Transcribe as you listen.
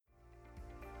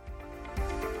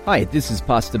Hi, this is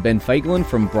Pastor Ben Fagelin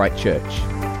from Bright Church.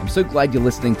 I'm so glad you're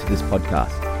listening to this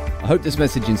podcast. I hope this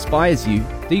message inspires you,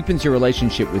 deepens your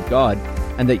relationship with God,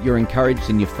 and that you're encouraged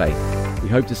in your faith. We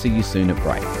hope to see you soon at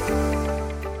Bright.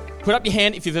 Put up your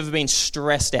hand if you've ever been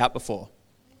stressed out before.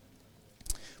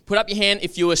 Put up your hand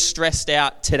if you were stressed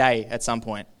out today at some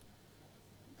point.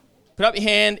 Put up your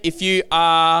hand if you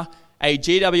are a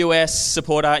GWS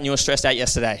supporter and you were stressed out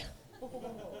yesterday.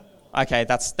 Okay,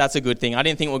 that's a good thing. I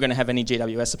didn't think we were going to have any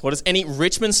GWS supporters. Any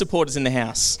Richmond supporters in the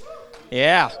house?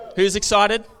 Yeah. Who's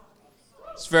excited?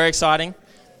 It's very exciting.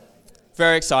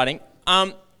 Very exciting.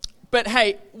 But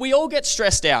hey, we all get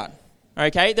stressed out,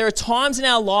 okay? There are times in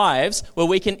our lives where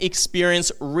we can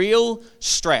experience real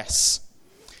stress.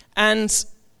 And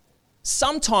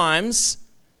sometimes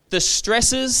the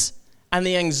stresses and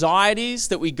the anxieties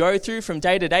that we go through from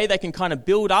day to day, they can kind of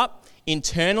build up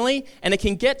internally, and it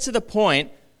can get to the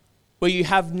point where you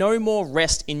have no more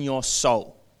rest in your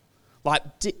soul. Like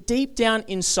deep down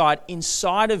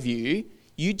inside of you,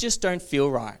 you just don't feel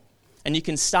right. And you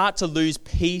can start to lose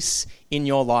peace in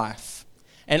your life.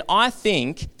 And I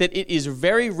think that it is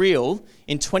very real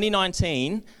in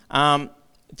 2019,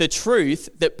 the truth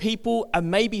that people are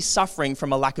maybe suffering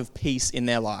from a lack of peace in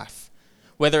their life.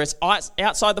 Whether it's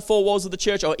outside the four walls of the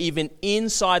church or even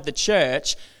inside the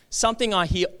church, something I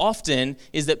hear often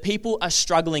is that people are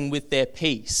struggling with their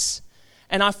peace.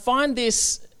 And I find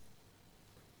this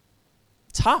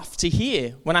tough to hear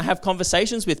when I have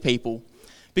conversations with people,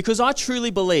 because I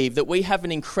truly believe that we have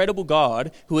an incredible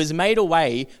God who has made a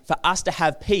way for us to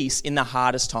have peace in the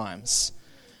hardest times.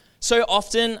 So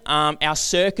often our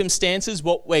circumstances,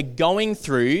 what we're going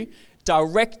through,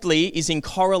 directly is in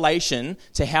correlation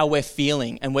to how we're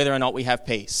feeling and whether or not we have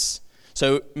peace.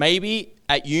 So maybe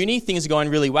at uni, things are going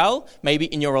really well. Maybe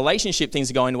in your relationship, things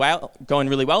are going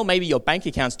really well. Maybe your bank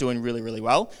account's doing really, really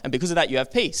well. And because of that, you have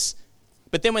peace.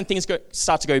 But then when things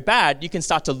start to go bad, you can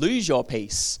start to lose your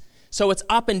peace. So it's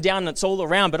up and down and it's all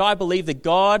around. But I believe that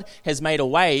God has made a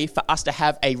way for us to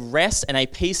have a rest and a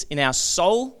peace in our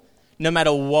soul, no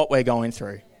matter what we're going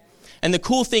through. And the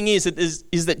cool thing is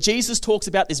that Jesus talks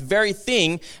about this very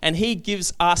thing, and he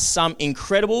gives us some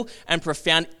incredible and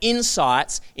profound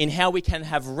insights in how we can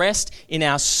have rest in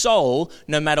our soul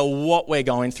no matter what we're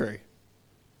going through.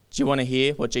 Do you want to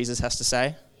hear what Jesus has to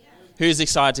say? Yeah. Who's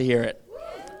excited to hear it?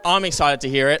 I'm excited to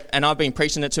hear it, and I've been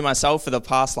preaching it to myself for the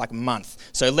past month.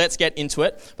 So let's get into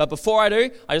it. But before I do,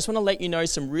 I just want to let you know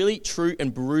some really true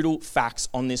and brutal facts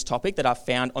on this topic that I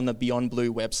found on the Beyond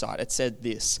Blue website. It said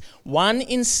this: 1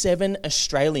 in 7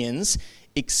 Australians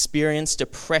experience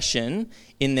depression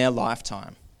in their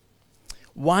lifetime.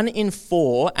 1 in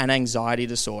 4 an anxiety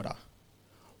disorder.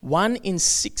 1 in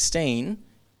 16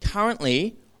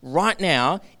 currently, right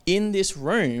now, in this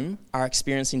room are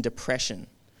experiencing depression.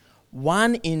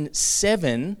 1 in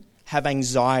 7 have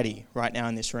anxiety right now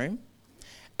in this room.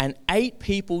 And 8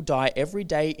 people die every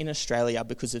day in Australia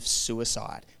because of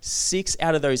suicide. 6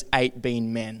 out of those 8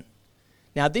 being men.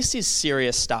 Now, this is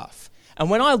serious stuff. And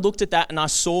when I looked at that and I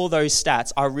saw those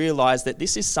stats, I realized that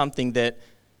this is something that,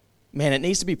 man, it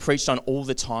needs to be preached on all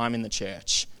the time in the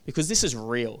church. Because this is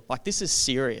real. This is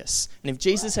serious. And if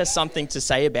Jesus has something to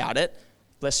say about it,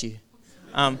 bless you,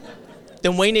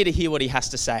 then we need to hear what he has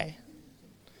to say.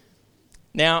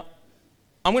 Now,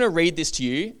 I'm going to read this to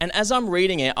you, and as I'm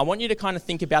reading it, I want you to kind of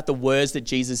think about the words that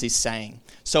Jesus is saying.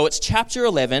 So it's chapter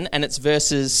 11, and it's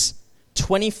verses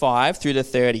 25 through to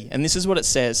 30, and this is what it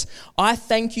says: I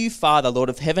thank you, Father, Lord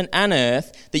of heaven and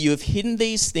earth, that you have hidden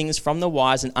these things from the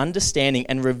wise and understanding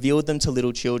and revealed them to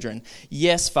little children.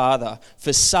 Yes, Father,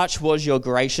 for such was your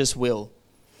gracious will.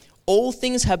 All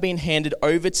things have been handed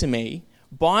over to me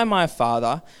by my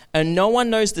Father, and no one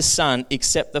knows the Son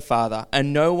except the Father,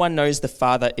 and no one knows the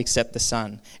Father except the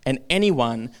Son, and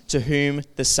anyone to whom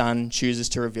the Son chooses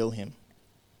to reveal him.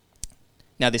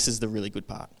 Now this is the really good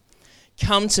part.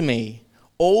 Come to me,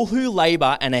 all who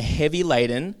labor and are heavy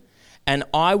laden, and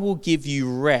I will give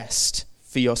you rest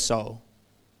for your soul.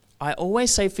 I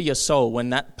always say for your soul when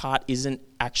that part isn't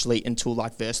actually until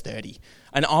verse 30.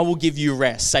 And I will give you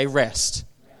rest. Say rest.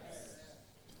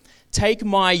 Take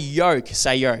my yoke,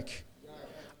 say yoke,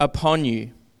 upon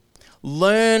you.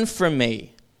 Learn from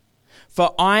me,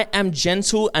 for I am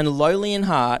gentle and lowly in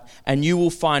heart, and you will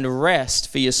find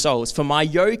rest for your souls. For my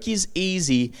yoke is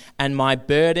easy and my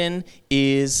burden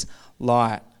is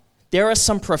light. There are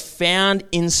some profound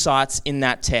insights in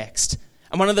that text.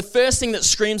 And one of the first things that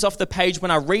screams off the page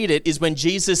when I read it is when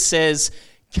Jesus says,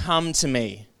 come to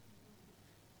me.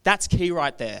 That's key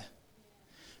right there.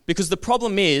 Because the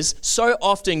problem is, so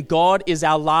often God is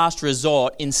our last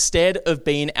resort instead of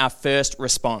being our first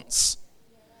response.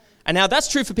 And now that's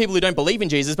true for people who don't believe in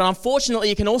Jesus, but unfortunately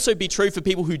it can also be true for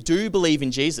people who do believe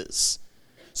in Jesus.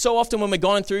 So often when we're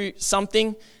going through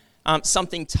something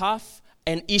tough,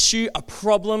 an issue, a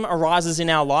problem arises in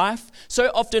our life,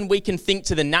 so often we can think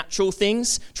to the natural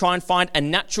things, try and find a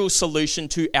natural solution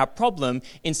to our problem,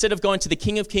 instead of going to the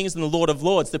King of Kings and the Lord of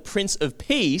Lords, the Prince of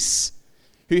Peace,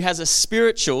 who has a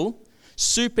spiritual,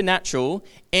 supernatural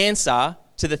answer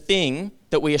to the thing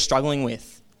that we are struggling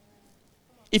with.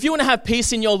 If you want to have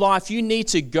peace in your life, you need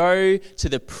to go to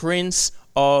the Prince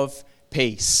of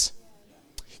Peace.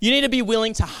 You need to be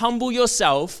willing to humble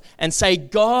yourself and say,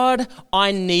 God,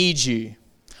 I need you.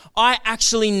 I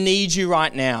actually need you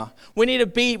right now. We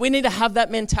need to have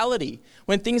that mentality.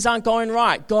 When things aren't going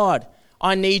right, God,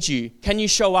 I need you. Can you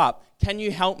show up? Can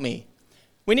you help me?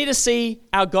 We need to see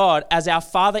our God as our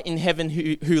Father in heaven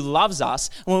who loves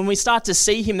us. And when we start to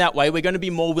see him that way, we're going to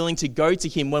be more willing to go to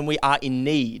him when we are in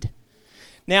need.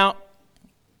 Now,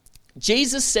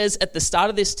 Jesus says at the start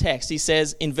of this text, he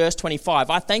says in verse 25,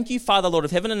 I thank you, Father, Lord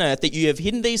of heaven and earth, that you have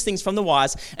hidden these things from the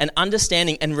wise and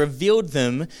understanding and revealed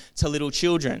them to little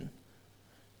children.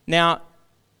 Now,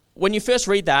 when you first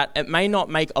read that, it may not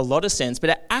make a lot of sense, but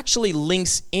it actually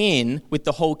links in with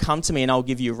the whole come to me and I'll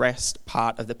give you rest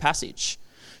part of the passage.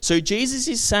 So Jesus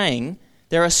is saying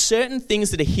there are certain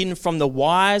things that are hidden from the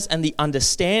wise and the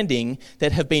understanding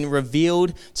that have been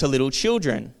revealed to little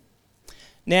children.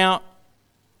 Now,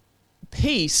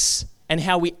 peace and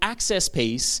how we access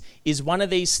peace is one of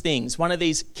these things, one of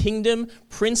these kingdom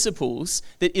principles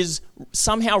that is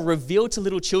somehow revealed to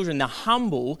little children, the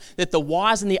humble, that the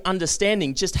wise and the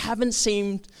understanding just haven't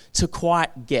seemed to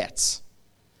quite get.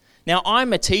 Now,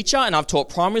 I'm a teacher and I've taught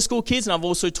primary school kids and I've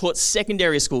also taught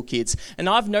secondary school kids, and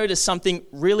I've noticed something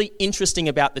really interesting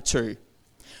about the two.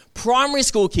 Primary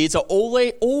school kids are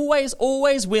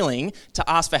always willing to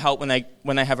ask for help when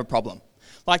they have a problem.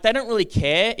 Like, they don't really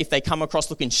care if they come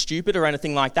across looking stupid or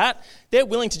anything like that. They're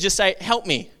willing to just say, help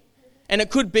me. And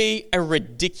it could be a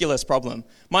ridiculous problem.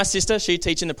 My sister, she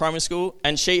teaches in the primary school,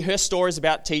 and her stories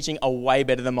about teaching are way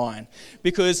better than mine,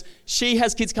 because she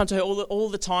has kids come to her all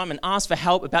the time and ask for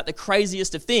help about the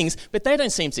craziest of things, but they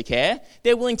don't seem to care.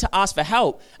 They're willing to ask for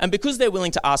help. And because they're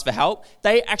willing to ask for help,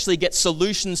 they actually get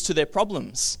solutions to their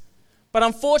problems. But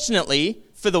unfortunately,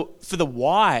 for the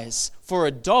wise, for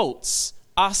adults,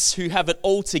 us who have it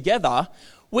all together,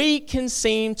 we can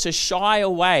seem to shy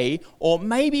away or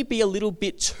maybe be a little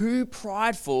bit too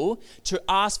prideful to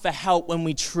ask for help when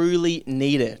we truly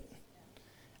need it.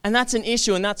 And that's an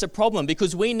issue and that's a problem,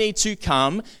 because we need to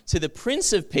come to the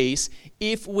Prince of Peace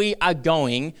if we are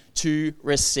going to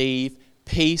receive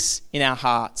peace in our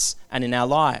hearts and in our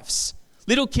lives.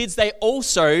 Little kids, they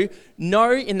also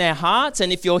know in their hearts,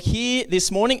 and if you're here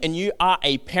this morning and you are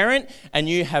a parent and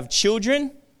you have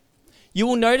children, you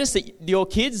will notice that your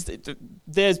kids,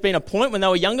 there's been a point when they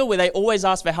were younger where they always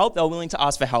asked for help, they were willing to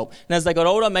ask for help. And as they got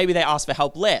older, maybe they asked for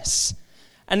help less.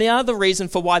 And the other reason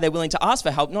for why they're willing to ask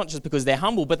for help, not just because they're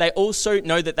humble, but they also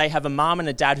know that they have a mom and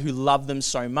a dad who love them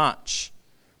so much,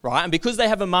 right? And because they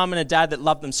have a mom and a dad that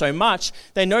love them so much,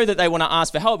 they know that they want to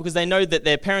ask for help because they know that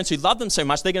their parents who love them so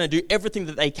much, they're going to do everything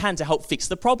that they can to help fix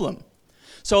the problem.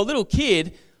 So a little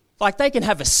kid, like, they can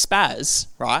have a spaz,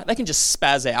 right? They can just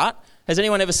spaz out. Has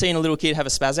anyone ever seen a little kid have a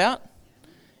spaz out?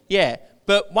 Yeah.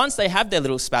 But once they have their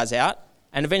little spaz out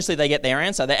and eventually they get their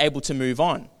answer, they're able to move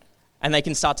on and they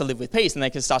can start to live with peace and they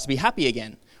can start to be happy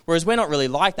again. Whereas we're not really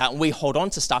like that, and we hold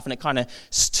on to stuff and it kind of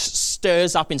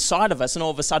stirs up inside of us, and all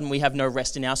of a sudden we have no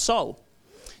rest in our soul.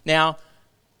 Now,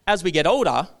 as we get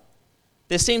older,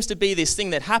 there seems to be this thing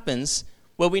that happens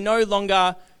where we no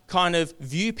longer kind of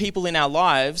view people in our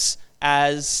lives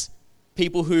as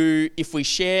people who, if we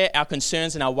share our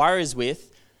concerns and our worries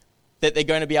with, that they're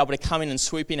going to be able to come in and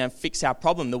swoop in and fix our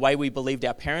problem the way we believed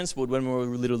our parents would when we were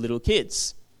little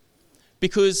kids.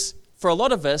 Because for a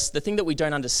lot of us, the thing that we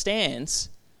don't understand,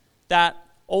 that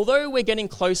although we're getting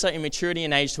closer in maturity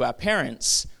and age to our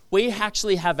parents, we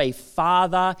actually have a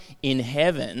Father in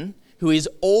heaven who is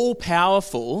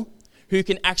all-powerful, who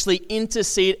can actually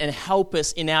intercede and help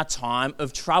us in our time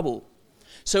of trouble.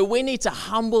 So we need to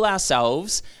humble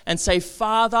ourselves and say,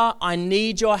 Father, I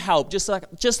need your help, just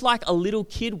like a little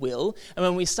kid will. And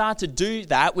when we start to do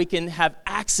that, we can have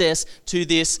access to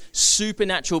this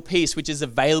supernatural peace which is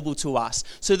available to us.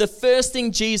 So the first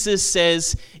thing Jesus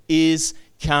says is,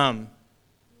 come.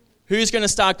 Who's going to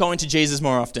start going to Jesus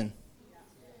more often?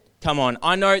 Come on.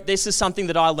 I know this is something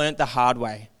that I learned the hard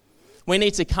way. We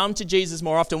need to come to Jesus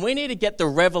more often. We need to get the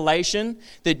revelation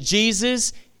that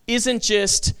Jesus isn't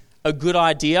just a good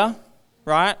idea,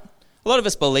 right? A lot of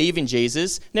us believe in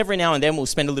Jesus, and every now and then we'll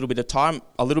spend a little bit of time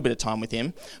with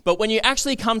him. But when you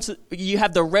actually you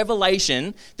have the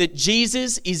revelation that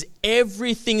Jesus is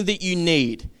everything that you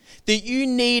need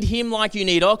him like you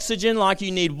need oxygen, like you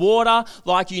need water,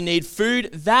 like you need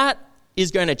food, that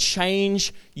is going to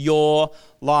change your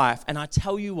life. And I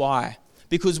tell you why.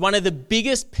 Because one of the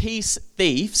biggest peace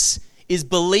thieves is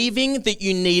believing that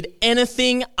you need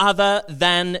anything other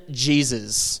than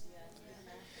Jesus.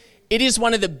 It is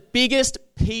one of the biggest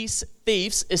peace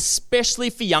thieves, especially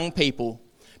for young people.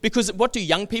 Because what do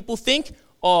young people think?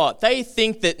 Oh, they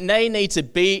think that they need to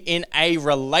be in a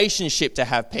relationship to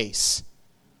have peace.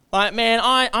 Like, man,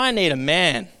 I need a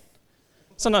man.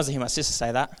 Sometimes I hear my sister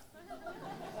say that.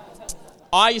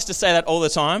 I used to say that all the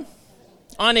time.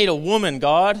 I need a woman,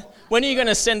 God. When are you going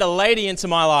to send a lady into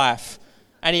my life?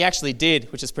 And he actually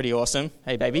did, which is pretty awesome.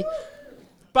 Hey, baby.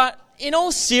 But in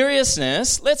all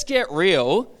seriousness, let's get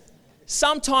real.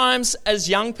 Sometimes as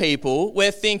young people,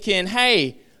 we're thinking,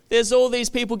 hey, there's all these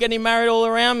people getting married all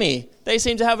around me. They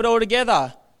seem to have it all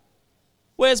together.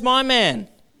 Where's my man?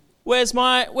 Where's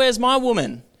my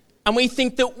woman? And we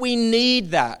think that we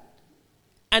need that.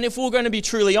 And if we're going to be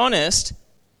truly honest,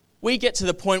 we get to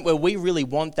the point where we really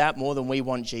want that more than we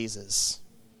want Jesus.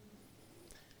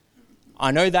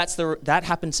 I know that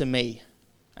happened to me.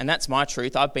 And that's my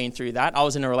truth. I've been through that. I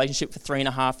was in a relationship for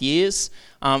 3.5 years.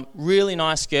 Really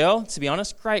nice girl, to be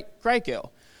honest. Great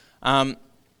girl. There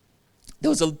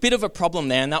was a bit of a problem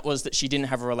there, and that was that she didn't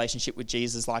have a relationship with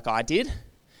Jesus like I did.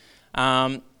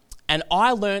 And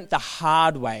I learned the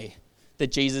hard way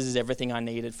that Jesus is everything I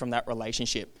needed from that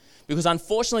relationship. Because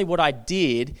unfortunately what I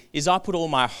did is I put all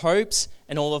my hopes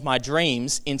and all of my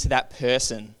dreams into that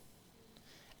person.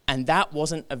 And that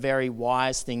wasn't a very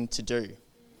wise thing to do.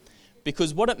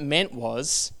 Because what it meant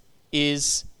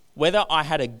is whether I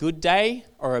had a good day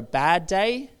or a bad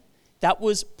day, that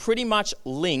was pretty much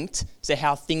linked to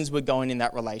how things were going in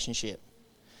that relationship.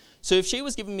 So if she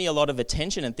was giving me a lot of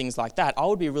attention and things like that, I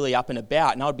would be really up and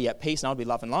about and I would be at peace and I would be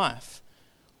loving life.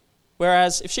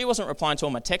 Whereas if she wasn't replying to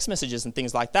all my text messages and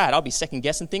things like that, I'll be second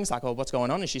guessing things like, oh, what's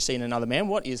going on? Is she seeing another man?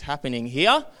 What is happening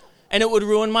here? And it would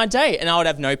ruin my day and I would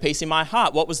have no peace in my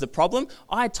heart. What was the problem?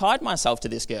 I had tied myself to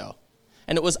this girl.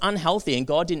 And it was unhealthy and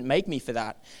God didn't make me for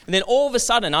that. And then all of a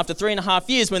sudden, after 3.5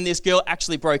 years, when this girl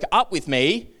actually broke up with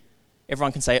me,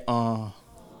 everyone can say, oh.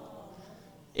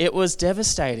 It was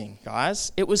devastating,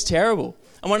 guys. It was terrible.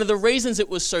 And one of the reasons it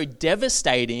was so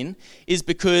devastating is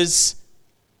because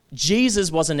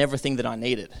Jesus wasn't everything that I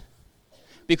needed.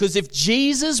 Because if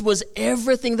Jesus was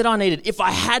everything that I needed, if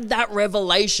I had that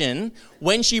revelation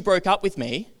when she broke up with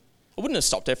me, I wouldn't have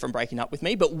stopped her from breaking up with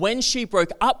me, but when she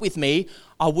broke up with me,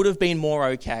 I would have been more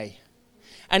okay.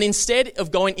 And instead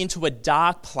of going into a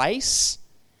dark place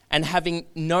and having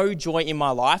no joy in my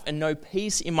life and no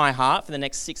peace in my heart for the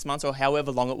next 6 months or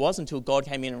however long it was until God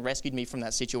came in and rescued me from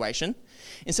that situation,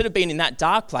 instead of being in that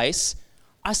dark place,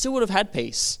 I still would have had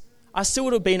peace. I still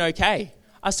would have been okay.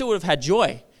 I still would have had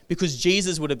joy because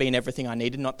Jesus would have been everything I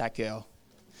needed, not that girl.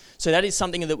 So that is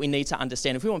something that we need to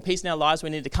understand. If we want peace in our lives, we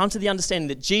need to come to the understanding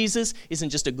that Jesus isn't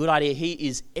just a good idea. He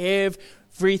is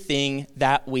everything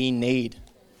that we need.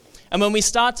 And when we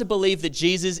start to believe that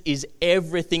Jesus is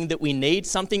everything that we need,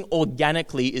 something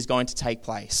organically is going to take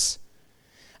place.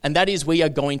 And that is we are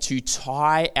going to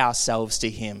tie ourselves to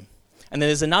him. And then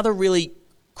there's another really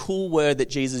cool word that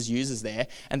Jesus uses there,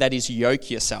 and that is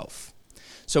yoke yourself.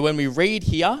 So when we read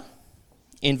here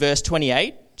in verse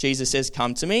 28, Jesus says,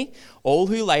 come to me, all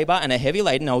who labor and are heavy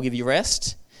laden, I will give you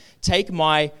rest. Take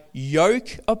my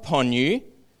yoke upon you.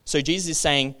 So Jesus is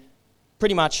saying,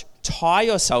 pretty much, tie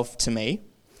yourself to me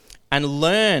and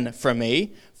learn from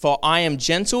me, for I am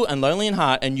gentle and lowly in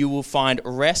heart, and you will find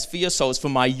rest for your souls. For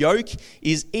my yoke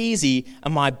is easy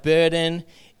and my burden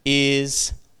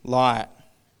is light.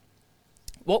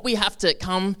 What we have to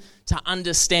come to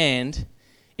understand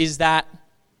is that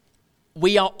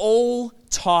we are all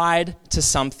tied to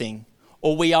something,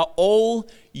 or we are all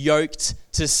yoked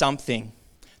to something.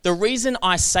 The reason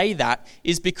I say that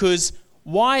is because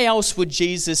why else would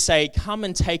Jesus say, come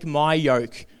and take my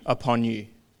yoke upon you?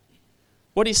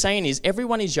 What he's saying is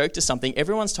everyone is yoked to something,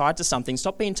 everyone's tied to something.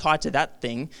 Stop being tied to that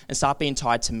thing and start being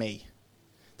tied to me.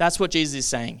 That's what Jesus is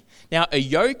saying. Now, a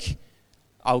yoke,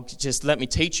 let me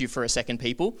teach you for a second,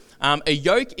 people. A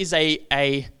yoke is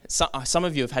some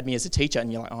of you have had me as a teacher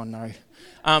and you're like, oh no.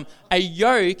 A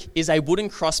yoke is a wooden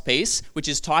crosspiece which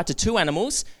is tied to two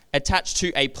animals attached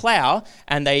to a plough,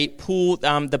 and they pull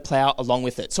the plough along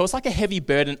with it. So it's like a heavy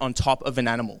burden on top of an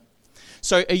animal.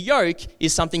 So a yoke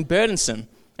is something burdensome,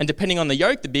 and depending on the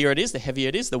yoke, the bigger it is, the heavier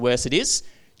it is, the worse it is.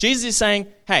 Jesus is saying,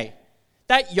 hey,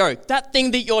 that yoke, that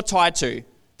thing that you're tied to,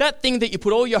 that thing that you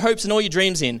put all your hopes and all your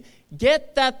dreams in,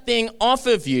 get that thing off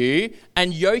of you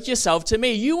and yoke yourself to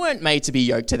me. You weren't made to be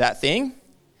yoked to that thing.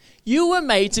 You were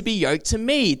made to be yoked to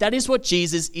me. That is what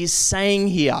Jesus is saying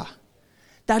here.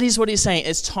 That is what he's saying.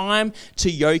 It's time to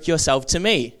yoke yourself to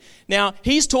me. Now,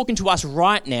 he's talking to us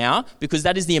right now because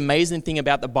that is the amazing thing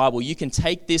about the Bible. You can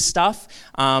take this stuff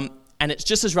and it's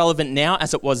just as relevant now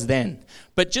as it was then.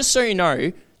 But just so you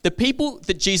know, the people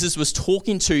that Jesus was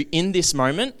talking to in this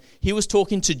moment, he was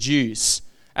talking to Jews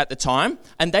at the time,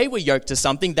 and they were yoked to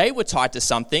something. They were tied to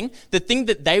something. The thing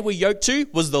that they were yoked to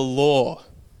was the law.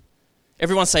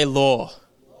 Everyone say law.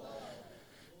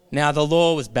 Now, the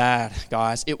law was bad,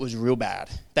 guys. It was real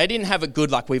bad. They didn't have it good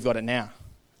like we've got it now.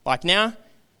 Like now,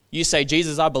 you say,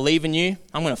 Jesus, I believe in you.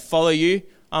 I'm going to follow you.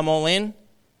 I'm all in.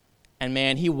 And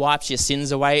man, he wipes your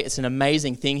sins away. It's an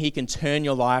amazing thing. He can turn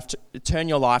your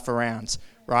life around,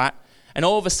 right? And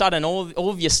all of a sudden, all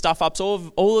of your stuff-ups,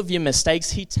 all of your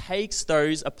mistakes, he takes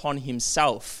those upon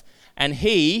himself. And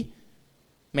he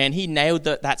nailed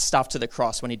that stuff to the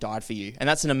cross when he died for you. And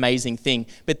that's an amazing thing.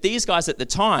 But these guys at the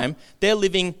time, they're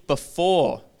living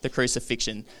before the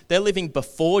crucifixion. They're living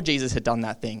before Jesus had done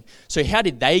that thing. So how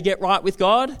did they get right with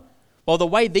God? Well, the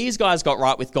way these guys got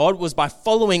right with God was by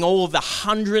following all of the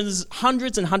hundreds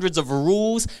and hundreds of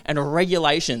rules and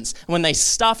regulations. And when they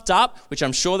stuffed up, which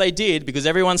I'm sure they did because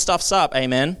everyone stuffs up,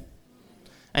 amen?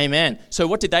 Amen. So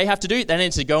what did they have to do? They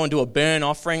needed to go and do a burnt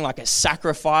offering, like a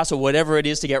sacrifice or whatever it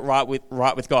is to get right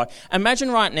with God.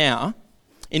 Imagine right now,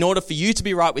 in order for you to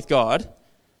be right with God,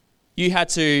 you had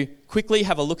to quickly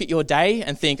have a look at your day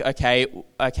and think, okay,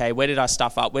 where did I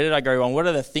stuff up? Where did I go wrong? What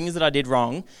are the things that I did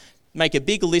wrong? Make a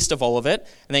big list of all of it,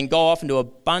 and then go off and do a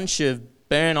bunch of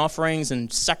burnt offerings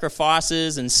and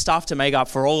sacrifices and stuff to make up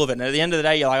for all of it. And at the end of the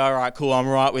day, you're like, all right, cool, I'm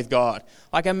right with God.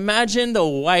 Like imagine the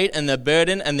weight and the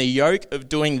burden and the yoke of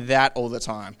doing that all the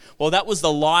time. Well, that was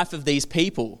the life of these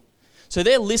people. So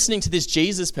they're listening to this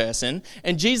Jesus person,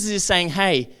 and Jesus is saying,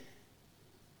 hey,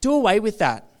 do away with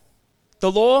that.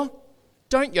 The law,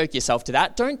 don't yoke yourself to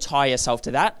that. Don't tie yourself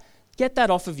to that. Get that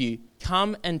off of you.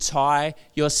 Come and tie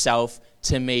yourself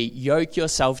to me. Yoke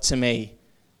yourself to me.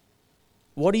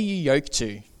 What are you yoked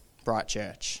to, Bright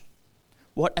Church?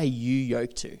 What are you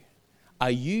yoked to? Are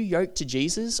you yoked to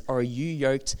Jesus, or are you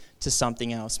yoked to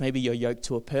something else? Maybe you're yoked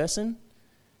to a person.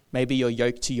 Maybe you're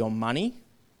yoked to your money.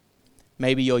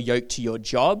 Maybe you're yoked to your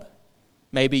job.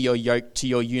 Maybe you're yoked to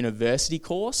your university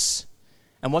course.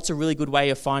 And what's a really good way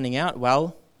of finding out?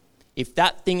 Well, if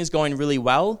that thing is going really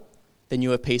well, then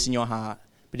you have peace in your heart.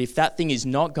 But if that thing is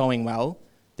not going well,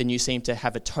 then you seem to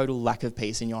have a total lack of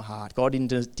peace in your heart. God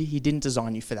he didn't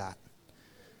design you for that.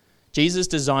 Jesus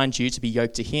designed you to be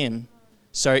yoked to him.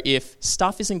 So if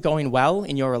stuff isn't going well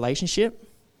in your relationship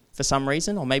for some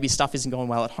reason, or maybe stuff isn't going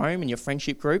well at home in your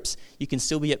friendship groups, you can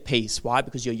still be at peace. Why?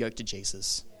 Because you're yoked to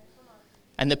Jesus.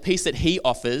 And the peace that he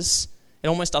offers, it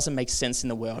almost doesn't make sense in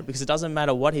the world, because it doesn't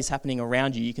matter what is happening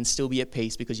around you, you can still be at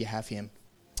peace because you have him.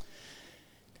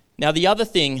 Now, the other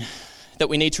thing that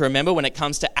we need to remember when it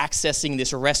comes to accessing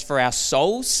this rest for our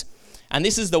souls, and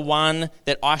this is the one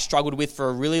that I struggled with for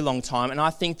a really long time, and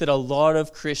I think that a lot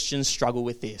of Christians struggle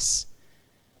with this.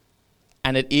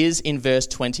 And it is in verse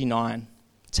 29.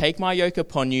 Take my yoke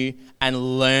upon you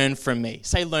and learn from me.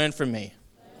 Say, learn from me.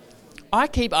 I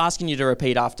keep asking you to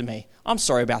repeat after me. I'm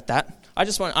sorry about that. I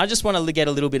just want to get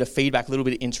a little bit of feedback, a little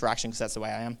bit of interaction, because that's the way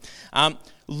I am.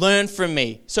 Learn from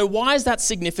me. So why is that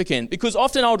significant? Because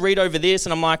often I would read over this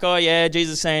and I'm like, oh yeah,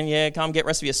 Jesus is saying, yeah, come get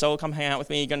rest of your soul, come hang out with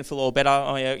me, you're going to feel all better,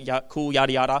 oh yeah, cool,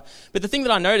 yada yada. But the thing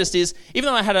that I noticed is, even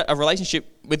though I had a relationship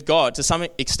with God to some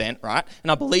extent, right,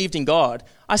 and I believed in God,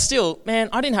 I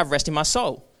didn't have rest in my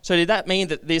soul. So did that mean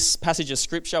that this passage of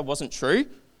scripture wasn't true?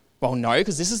 Well, no,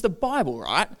 because this is the Bible,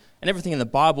 right? And everything in the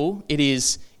Bible, it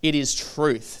is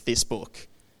truth, this book.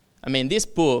 I mean, this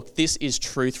is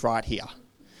truth right here.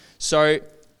 So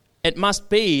it must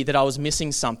be that I was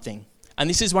missing something. And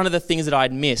this is one of the things that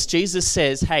I'd missed. Jesus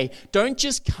says, hey, don't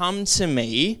just come to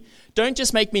me, don't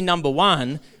just make me number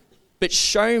one, but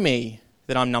show me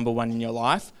that I'm number one in your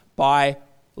life by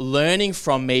learning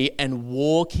from me and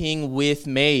walking with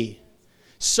me.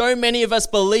 So many of us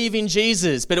believe in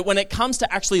Jesus, but when it comes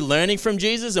to actually learning from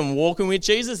Jesus and walking with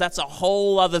Jesus, that's a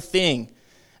whole other thing.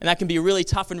 And that can be really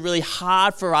tough and really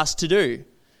hard for us to do.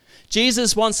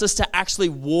 Jesus wants us to actually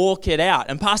walk it out.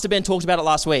 And Pastor Ben talked about it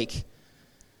last week.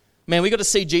 Man, we got to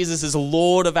see Jesus as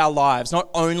Lord of our lives, not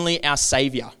only our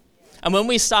Savior. And when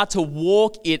we start to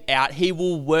walk it out, he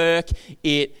will work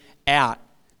it out.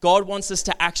 God wants us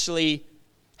to actually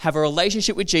have a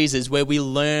relationship with Jesus where we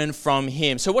learn from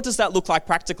him. So what does that look like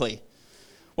practically?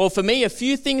 Well, for me, a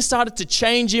few things started to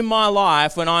change in my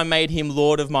life when I made him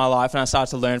Lord of my life and I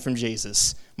started to learn from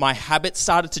Jesus. My habits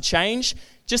started to change,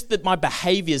 just that my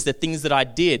behaviors, the things that I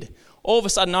did. All of a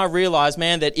sudden I realized,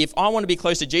 man, that if I want to be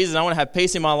close to Jesus and I want to have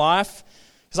peace in my life,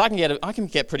 because I can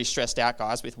get pretty stressed out,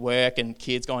 guys, with work and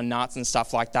kids going nuts and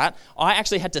stuff like that. I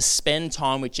actually had to spend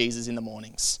time with Jesus in the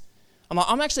mornings. I'm like,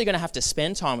 I'm actually going to have to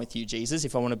spend time with you, Jesus,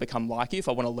 if I want to become like you, if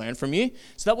I want to learn from you.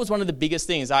 So that was one of the biggest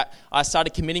things. I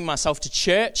started committing myself to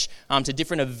church, to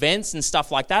different events and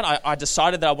stuff like that. I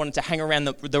decided that I wanted to hang around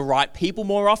the right people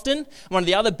more often. One of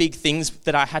the other big things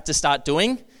that I had to start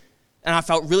doing, and I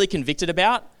felt really convicted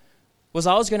about, was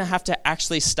I was going to have to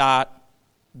actually start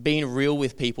being real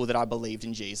with people that I believed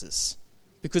in Jesus.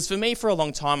 Because for me, for a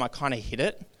long time, I kind of hid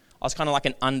it. I was kind of like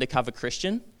an undercover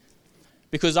Christian.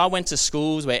 Because I went to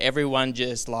schools where everyone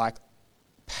just like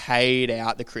paid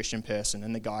out the Christian person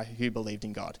and the guy who believed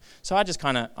in God. So I just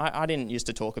I didn't used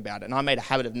to talk about it, and I made a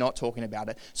habit of not talking about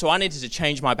it. So I needed to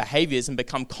change my behaviors and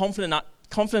become confident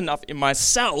enough in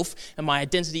myself and my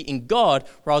identity in God,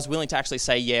 where I was willing to actually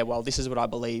say, yeah, well, this is what I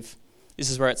believe. This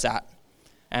is where it's at.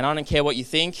 And I don't care what you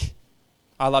think.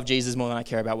 I love Jesus more than I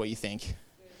care about what you think.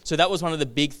 So that was one of the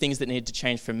big things that needed to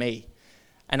change for me.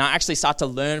 And I actually started to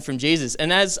learn from Jesus.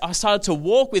 And as I started to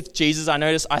walk with Jesus, I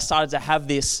noticed I started to have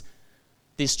this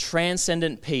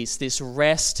transcendent peace, this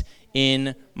rest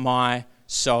in my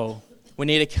soul. We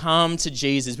need to come to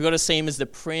Jesus. We've got to see him as the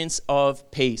Prince of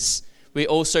Peace. We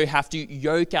also have to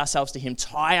yoke ourselves to him,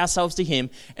 tie ourselves to him,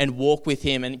 and walk with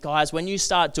him. And guys, when you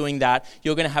start doing that,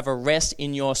 you're going to have a rest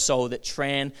in your soul that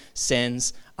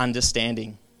transcends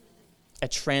understanding.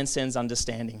 It transcends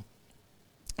understanding.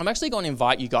 I'm actually going to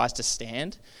invite you guys to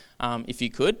stand, if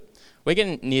you could. We're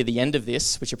getting near the end of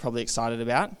this, which you're probably excited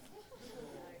about.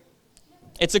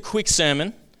 It's a quick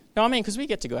sermon. No, I mean, because we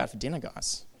get to go out for dinner,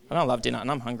 guys. And I love dinner, and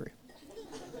I'm hungry.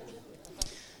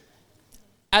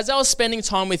 As I was spending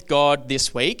time with God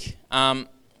this week,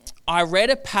 I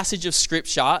read a passage of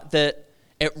scripture that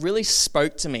it really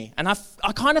spoke to me. And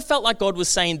I kind of felt like God was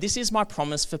saying, this is my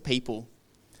promise for people.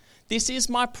 This is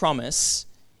my promise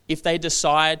if they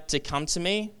decide to come to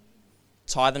me,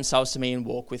 tie themselves to me and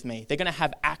walk with me. They're going to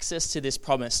have access to this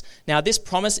promise. Now, this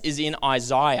promise is in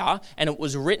Isaiah, and it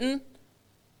was written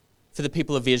for the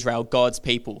people of Israel, God's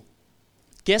people.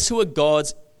 Guess who are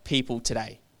God's people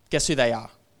today? Guess who they are?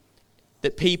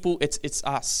 That people, it's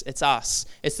us. It's us.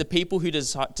 It's the people who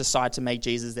decide to make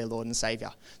Jesus their Lord and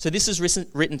Savior. So this is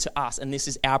written to us, and this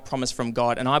is our promise from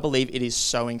God, and I believe it is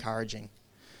so encouraging.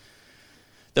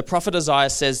 The prophet Isaiah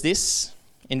says this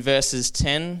in verses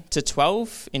 10 to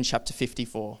 12 in chapter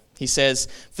 54. He says,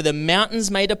 "For the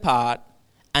mountains may depart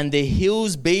and the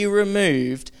hills be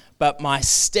removed, but my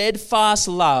steadfast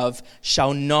love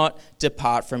shall not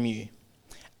depart from you.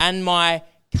 And my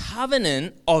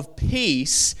covenant of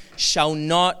peace shall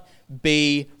not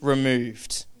be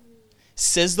removed,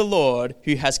 says the Lord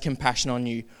who has compassion on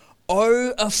you.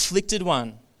 O afflicted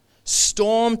one,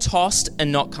 storm-tossed and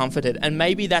not comforted." And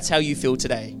maybe that's how you feel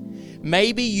today.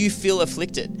 Maybe you feel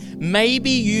afflicted.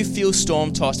 Maybe you feel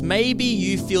storm-tossed. Maybe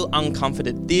you feel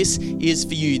uncomforted. This is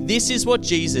for you. This is what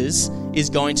Jesus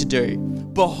is going to do.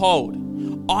 "Behold,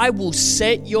 I will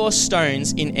set your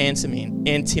stones in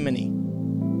antimony,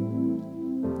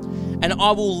 and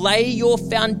I will lay your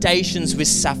foundations with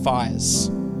sapphires.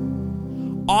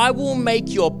 I will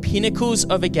make your pinnacles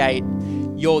of agate,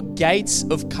 your gates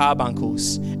of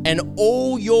carbuncles, and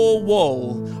all your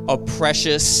wall of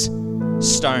precious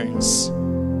stones."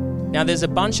 Now, there's a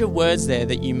bunch of words there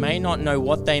that you may not know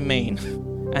what they mean,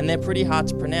 and they're pretty hard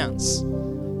to pronounce.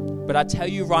 But I tell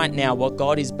you right now, what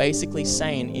God is basically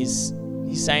saying is,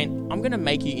 he's saying, I'm going to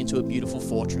make you into a beautiful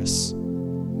fortress.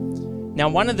 Now,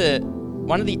 one of the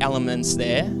elements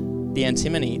there, the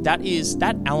antimony,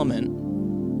 that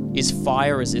element is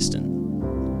fire resistant.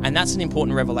 And that's an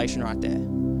important revelation right there.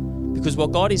 Because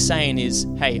what God is saying is,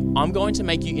 hey, I'm going to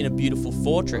make you in a beautiful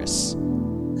fortress,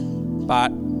 but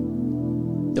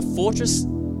the fortress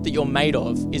that you're made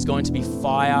of is going to be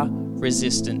fire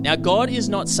resistant. Now, God is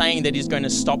not saying that he's going to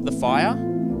stop the fire,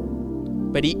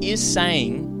 but he is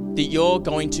saying that you're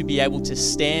going to be able to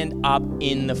stand up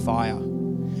in the fire.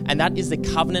 And that is the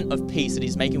covenant of peace that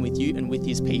he's making with you and with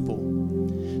his people.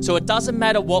 So it doesn't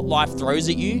matter what life throws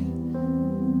at you.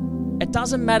 It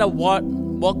doesn't matter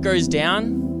what goes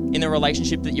down in the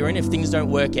relationship that you're in if things don't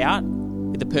work out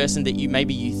with the person that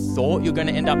maybe you thought you're going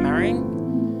to end up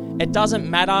marrying. It doesn't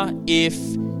matter if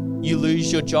you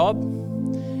lose your job.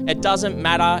 It doesn't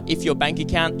matter if your bank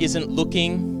account isn't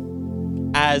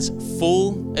looking as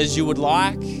full as you would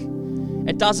like.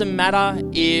 It doesn't matter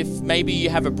if maybe you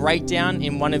have a breakdown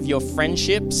in one of your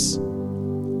friendships.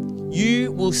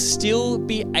 you will still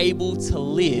be able to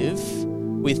live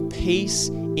with peace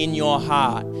in your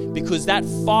heart, because that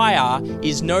fire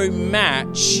is no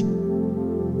match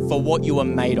for what you are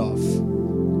made of.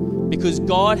 Because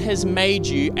God has made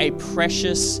you a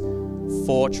precious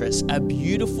fortress, a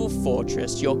beautiful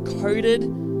fortress. You're coated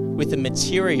with a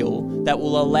material that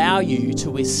will allow you to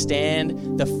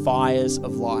withstand the fires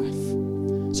of life.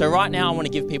 So right now I want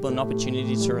to give people an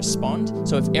opportunity to respond.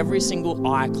 So if every single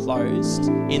eye closed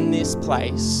in this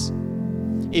place,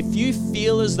 if you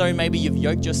feel as though maybe you've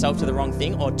yoked yourself to the wrong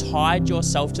thing or tied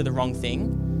yourself to the wrong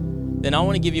thing, then I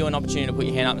want to give you an opportunity to put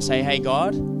your hand up and say, hey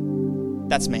God,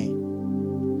 that's me.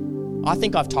 I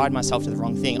think I've tied myself to the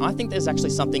wrong thing. I think there's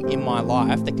actually something in my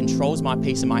life that controls my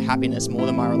peace and my happiness more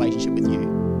than my relationship with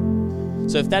you.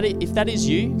 So if that is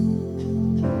you,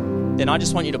 then I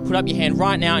just want you to put up your hand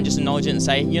right now and just acknowledge it and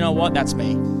say, you know what, that's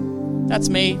me. That's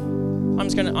me.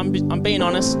 I'm being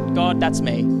honest. God, that's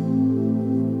me.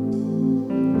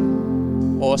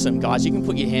 Awesome, guys. You can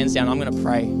put your hands down. I'm going to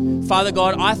pray. Father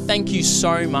God, I thank you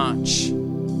so much.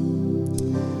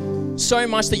 So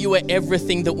much that you are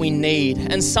everything that we need.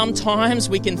 And sometimes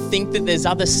we can think that there's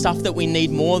other stuff that we need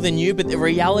more than you, but the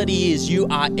reality is you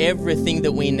are everything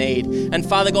that we need. And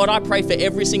Father God, I pray for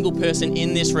every single person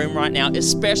in this room right now,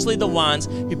 especially the ones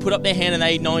who put up their hand and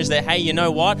they acknowledge that, hey, you know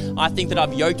what? I think that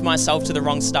I've yoked myself to the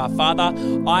wrong stuff. Father,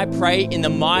 I pray in the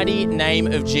mighty name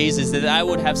of Jesus that they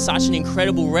would have such an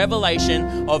incredible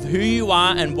revelation of who you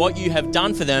are and what you have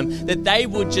done for them, that they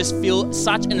would just feel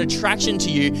such an attraction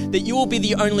to you, that you will be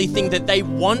the only thing that they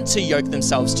want to yoke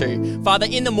themselves to. Father,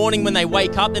 in the morning when they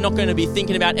wake up, they're not going to be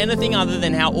thinking about anything other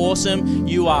than how awesome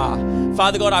you are.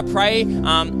 Father God, I pray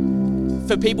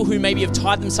for people who maybe have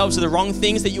tied themselves to the wrong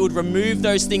things, that you would remove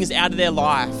those things out of their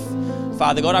life.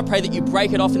 Father God, I pray that you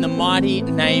break it off in the mighty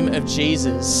name of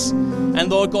Jesus. And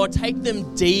Lord God, take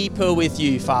them deeper with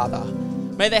you, Father.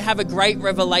 May they have a great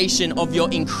revelation of your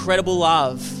incredible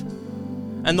love.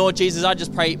 And Lord Jesus, I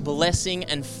just pray blessing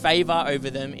and favor over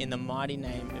them in the mighty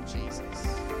name of Jesus.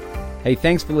 Hey,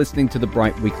 thanks for listening to the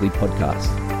Bright Weekly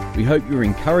podcast. We hope you were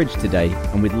encouraged today,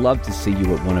 and we'd love to see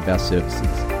you at one of our services.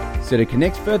 So to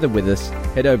connect further with us,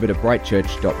 head over to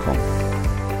brightchurch.com.